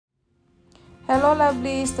Hello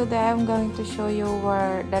lovelies, today I'm going to show you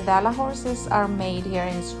where the Dala horses are made here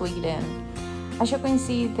in Sweden. As you can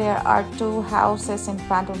see, there are two houses in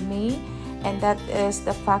front of me, and that is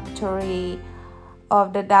the factory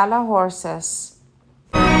of the Dala horses.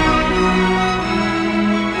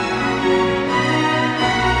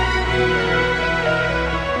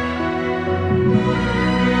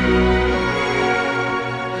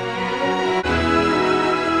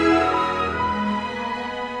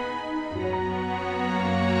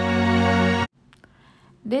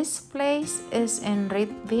 This place is in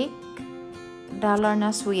Rättvik,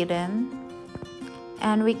 Dalarna, Sweden,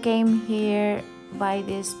 and we came here by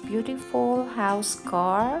this beautiful house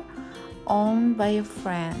car owned by a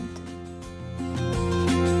friend.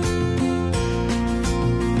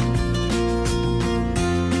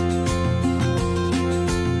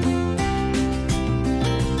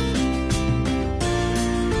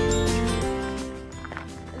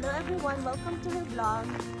 Hello everyone, welcome to my vlog.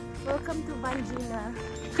 Welcome to Vangina.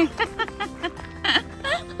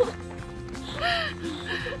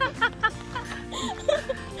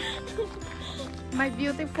 My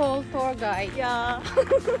beautiful tour guide. Yeah.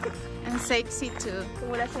 And sexy too.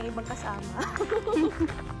 Kung wala siyang ibang kasama.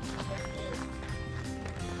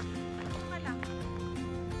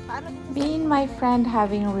 Me and my friend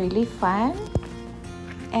having really fun.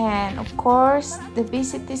 And of course, the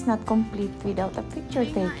visit is not complete without a picture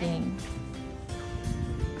taking.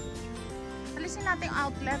 Alisin natin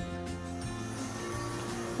outlet.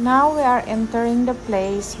 Now we are entering the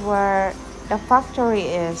place where the factory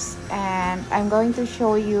is, and I'm going to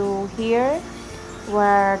show you here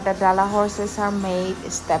where the Dala horses are made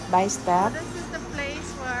step by step. This is the place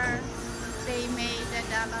where they made the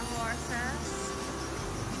Dala horses.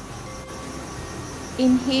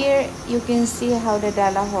 In here, you can see how the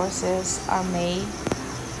Dala horses are made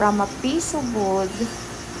from a piece of wood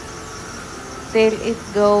till it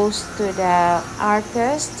goes to the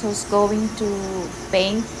artist who's going to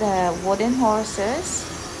paint the wooden horses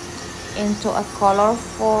into a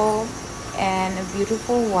colorful and a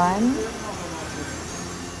beautiful one.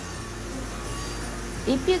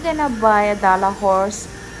 If you're gonna buy a Dala horse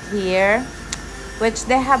here, which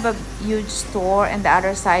they have a huge store on the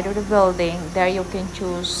other side of the building, there you can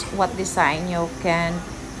choose what design you can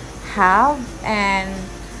have, and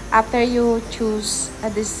after you choose a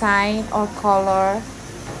design or color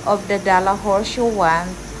of the Dala horse you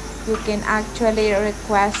want, you can actually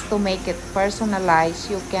request to make it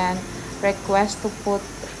personalized. You can request to put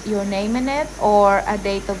your name in it or a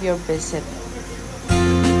date of your visit.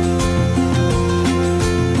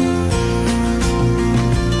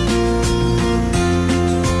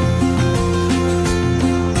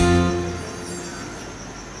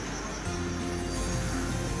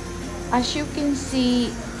 As you can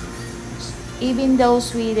see, even though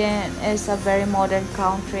Sweden is a very modern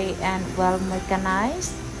country and well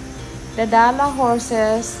mechanized, the Dala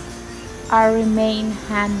horses are remain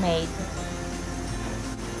handmade.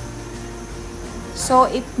 So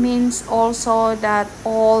it means also that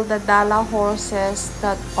all the Dala horses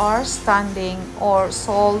that are standing or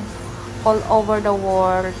sold all over the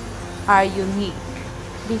world are unique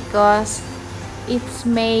because it's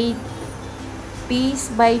made piece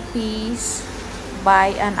by piece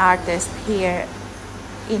by an artist here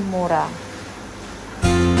in Mora.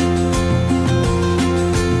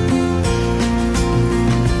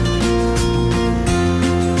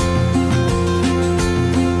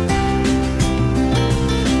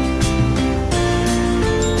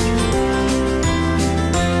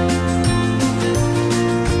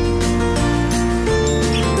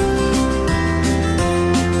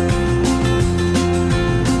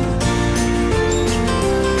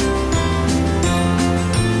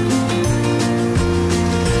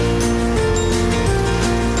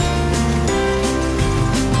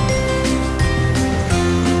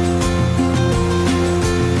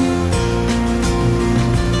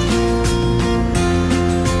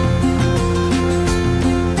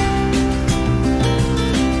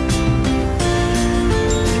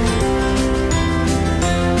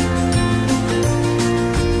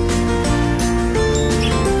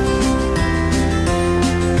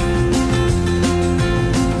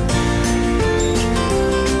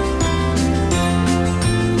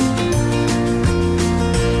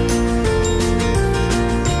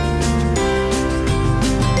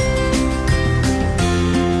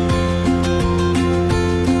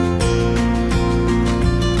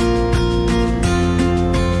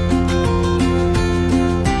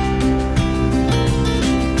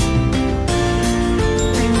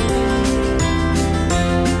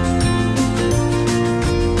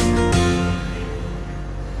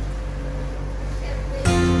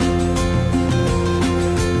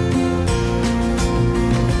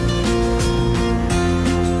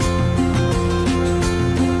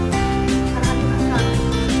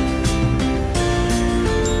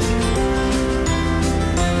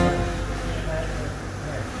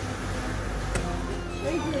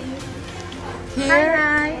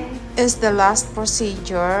 Here is the last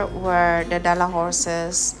procedure where the Dala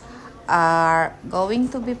horses are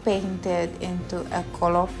going to be painted into a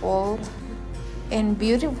colorful and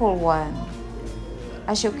beautiful one.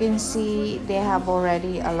 As you can see, they have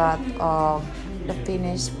already a lot of the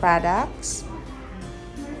finished products.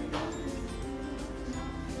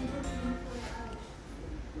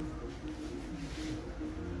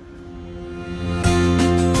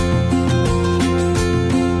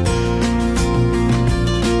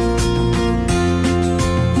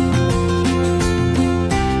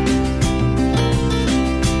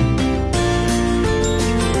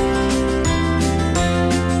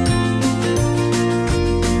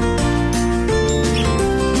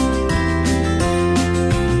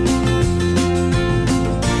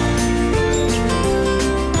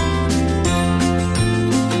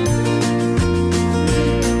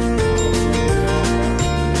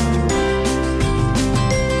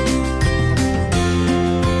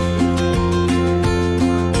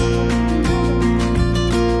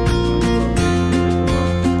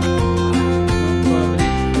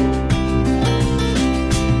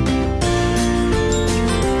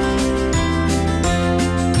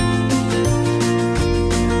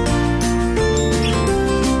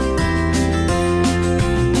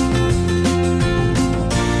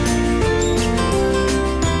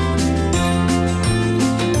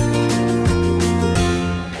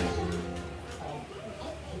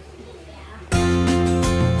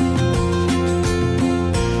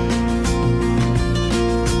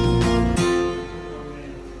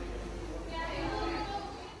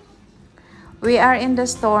 We are in the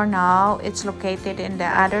store now. It's located in the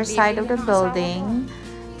other side of the building,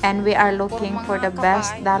 and we are looking for the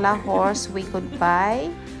best Dala horse we could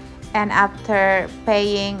buy. And after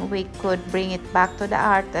paying, we could bring it back to the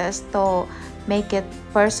artist to make it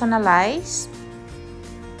personalized.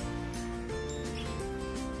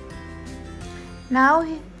 Now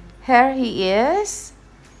here he is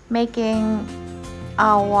making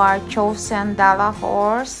our chosen Dala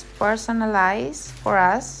horse personalized for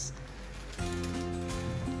us.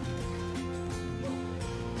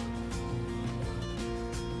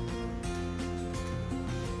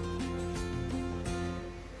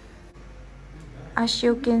 As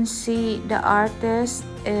you can see, the artist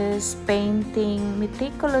is painting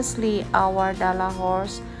meticulously our Dala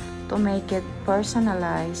horse to make it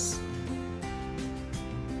personalized.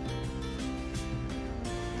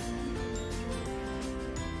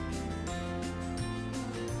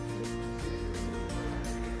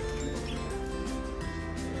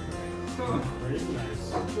 Very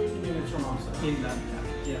nice. 20 minutes from outside. Inland.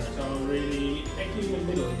 Yeah, so really taking a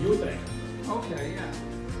little Utrecht. Okay, yeah.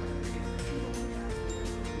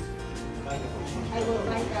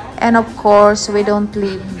 And of course, we don't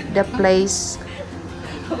leave the place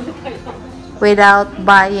without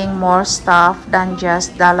buying more stuff than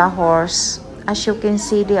just Dala horse. As you can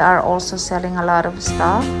see, they are also selling a lot of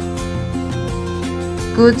stuff.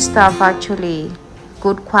 Good stuff actually.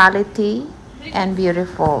 Good quality and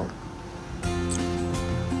beautiful.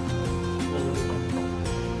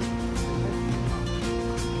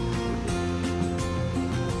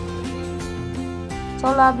 So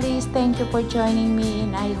lovelies, thank you for joining me,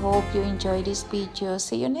 and I hope you enjoy this video.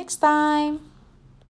 See you next time.